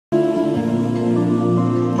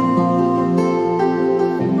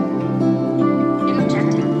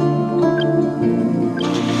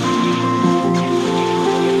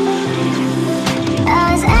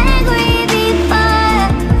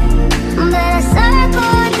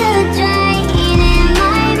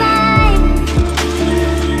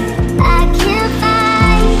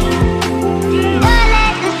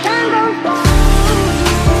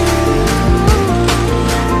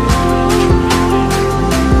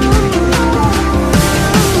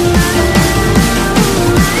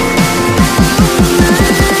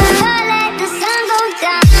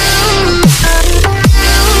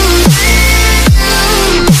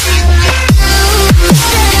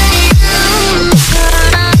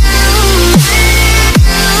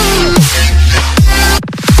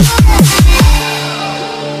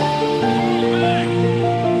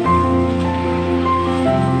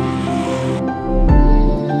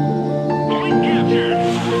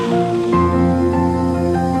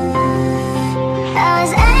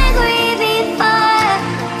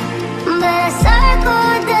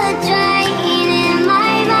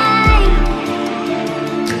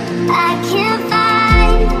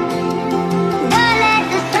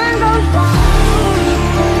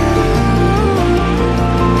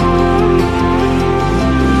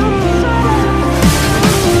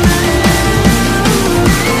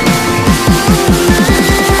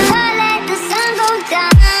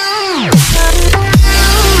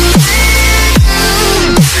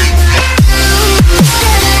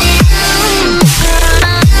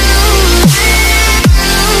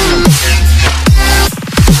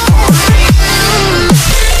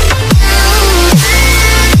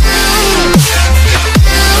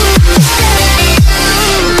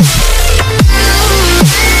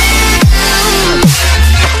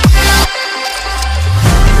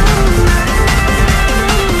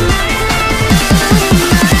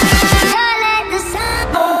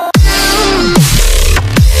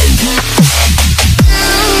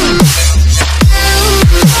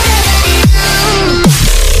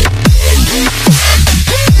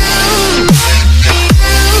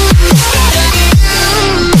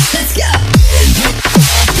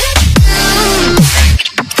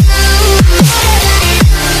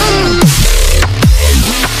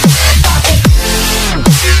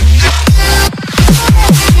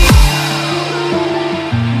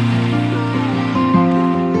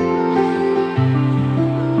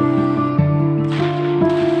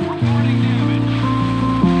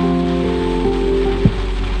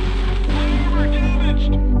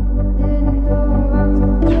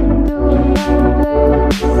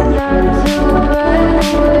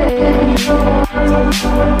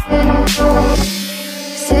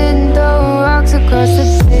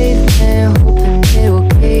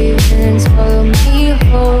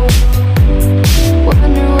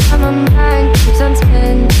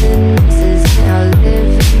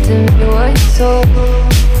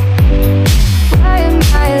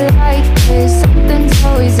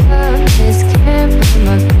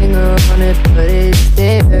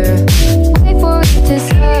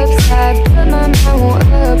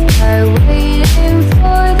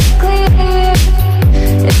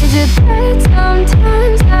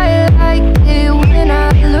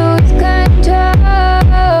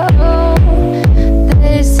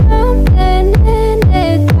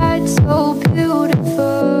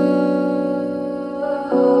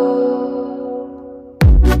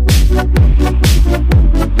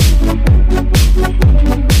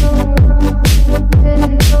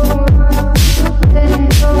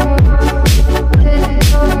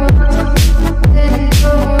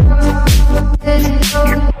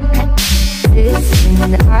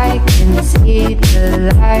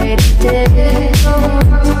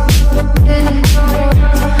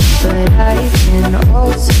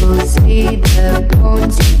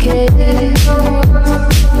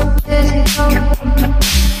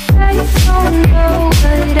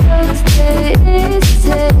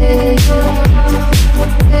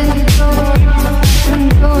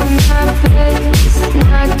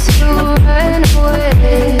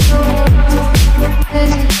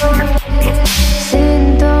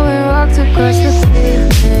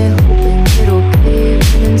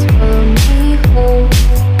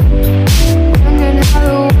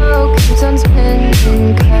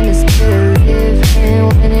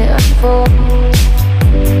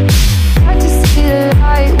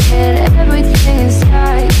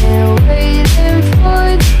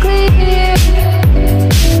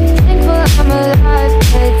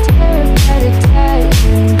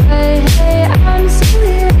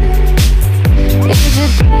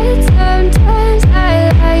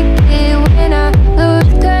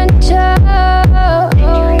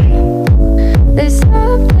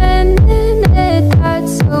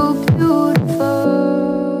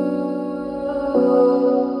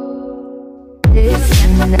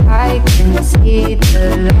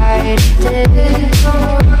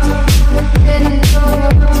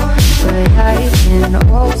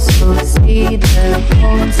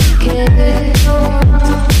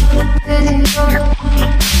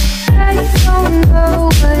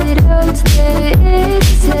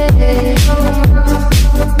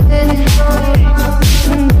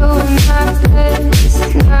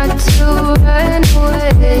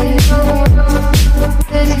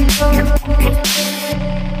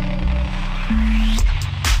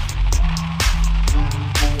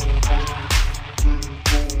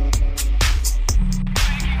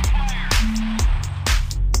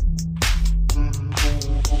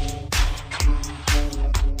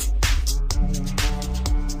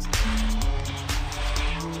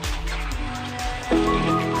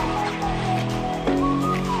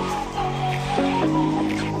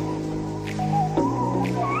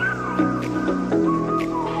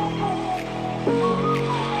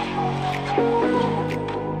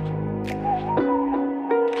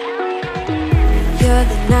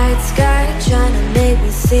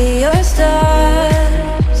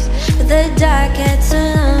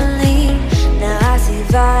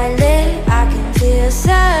violet, I can feel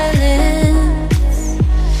silence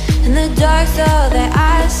in the dark so that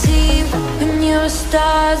I see. When your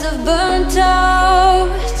stars have burnt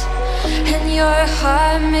out and your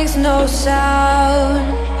heart makes no sound,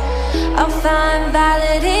 I'll find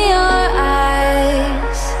valid in your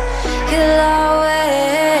eyes. You'll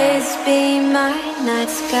always be my night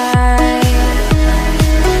sky.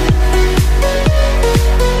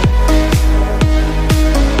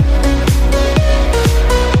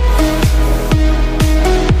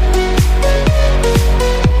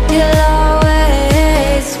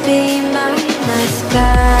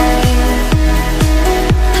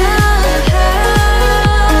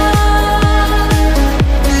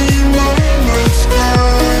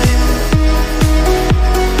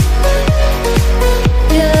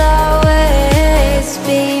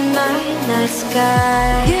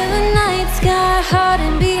 You're the night sky,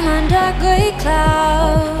 hiding behind dark gray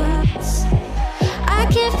clouds. I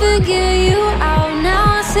can't figure you out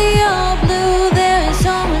now. I see you're blue. There is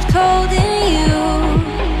so much cold in you,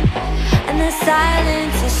 and the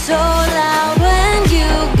silence is so loud when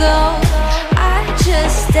you go. I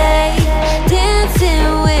just stay dancing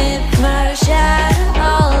with my shadow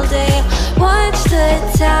all day. Watch the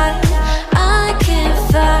time. I can't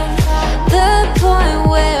find the point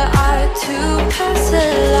where to pass the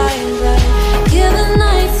line, but you're the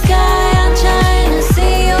night sky. I'm trying to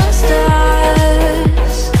see your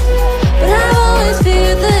stars, but I've always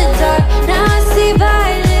feared the dark. Now I see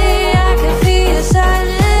violet, I can feel your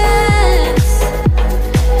silence.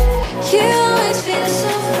 You always feel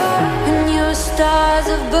so far. When your stars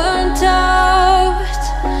have burnt out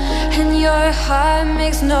and your heart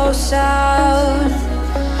makes no sound,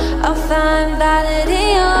 I'll find valid in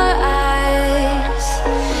your eyes.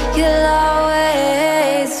 You'll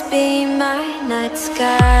always be my night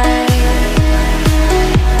sky.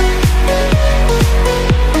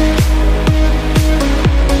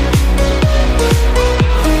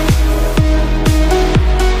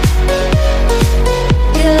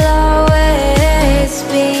 You'll always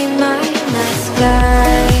be my night sky.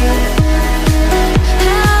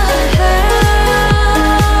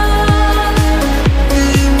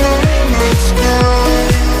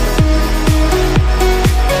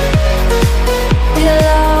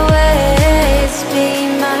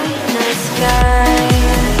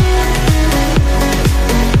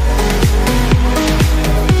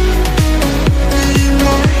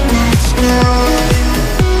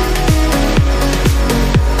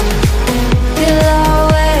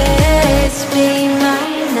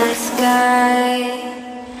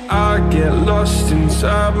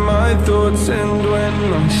 Inside my thoughts, and when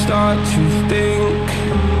I start to think,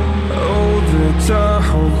 oh, the dark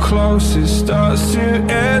how close it starts to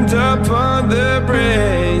end up on the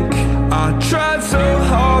brink. I tried so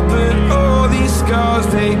hard, but all these scars,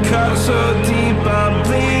 they cut so deep, I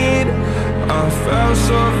bleed. I fell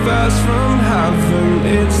so fast from heaven,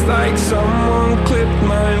 it's like someone clipped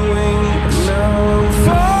my wings. Now I'm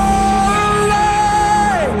falling,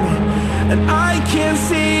 and I can't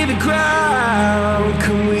see the ground.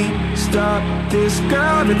 Can we stop this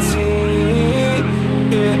gravity?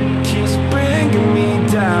 It keeps bringing me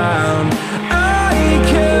down. I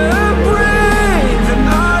can't breathe and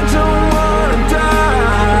I don't wanna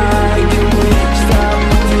die. Can we stop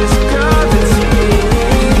this gravity?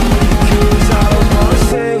 'Cause I don't wanna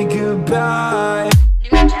say goodbye.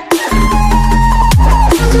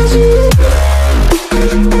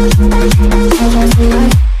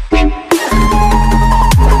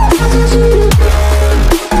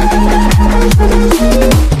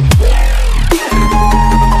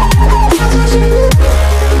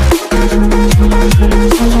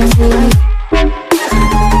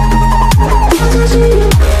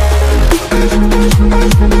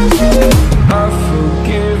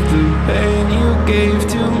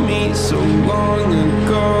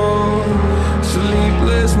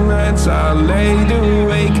 I laid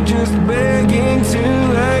awake just begging to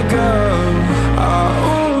let go. I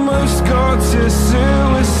almost got to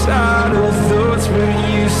suicidal thoughts, but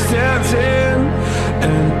you stepped in.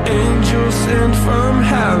 An angel sent from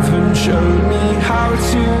heaven showed me how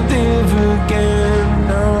to live again.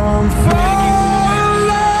 Now I'm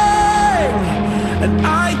falling and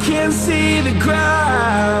I can't see the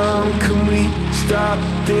ground. Can we stop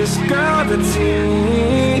this gravity?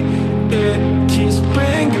 It keeps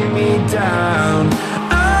bringing me down.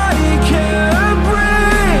 I can't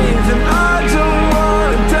breathe and I don't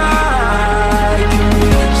wanna die. Can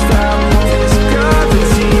we stop this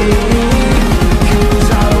gravity? 'Cause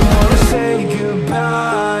I don't wanna say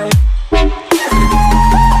goodbye.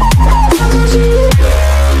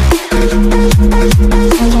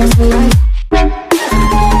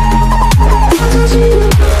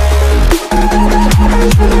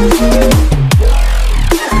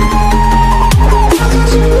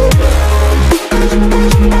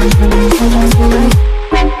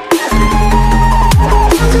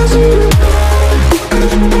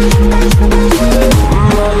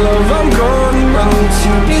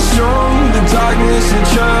 darkness and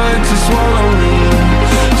trying to swallow me.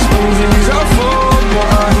 Some things are for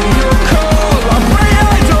one, you're cold. I pray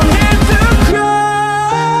I don't hit the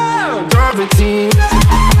ground. Gravity.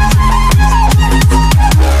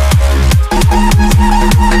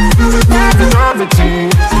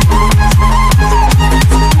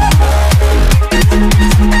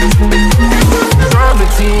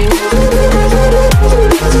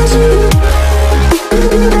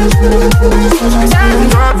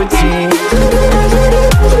 Gravity.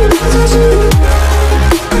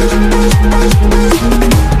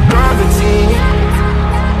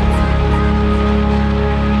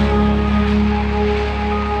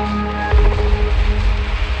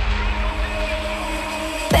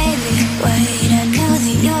 Baby, wait, I know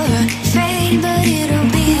that you're afraid, but it'll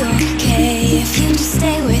be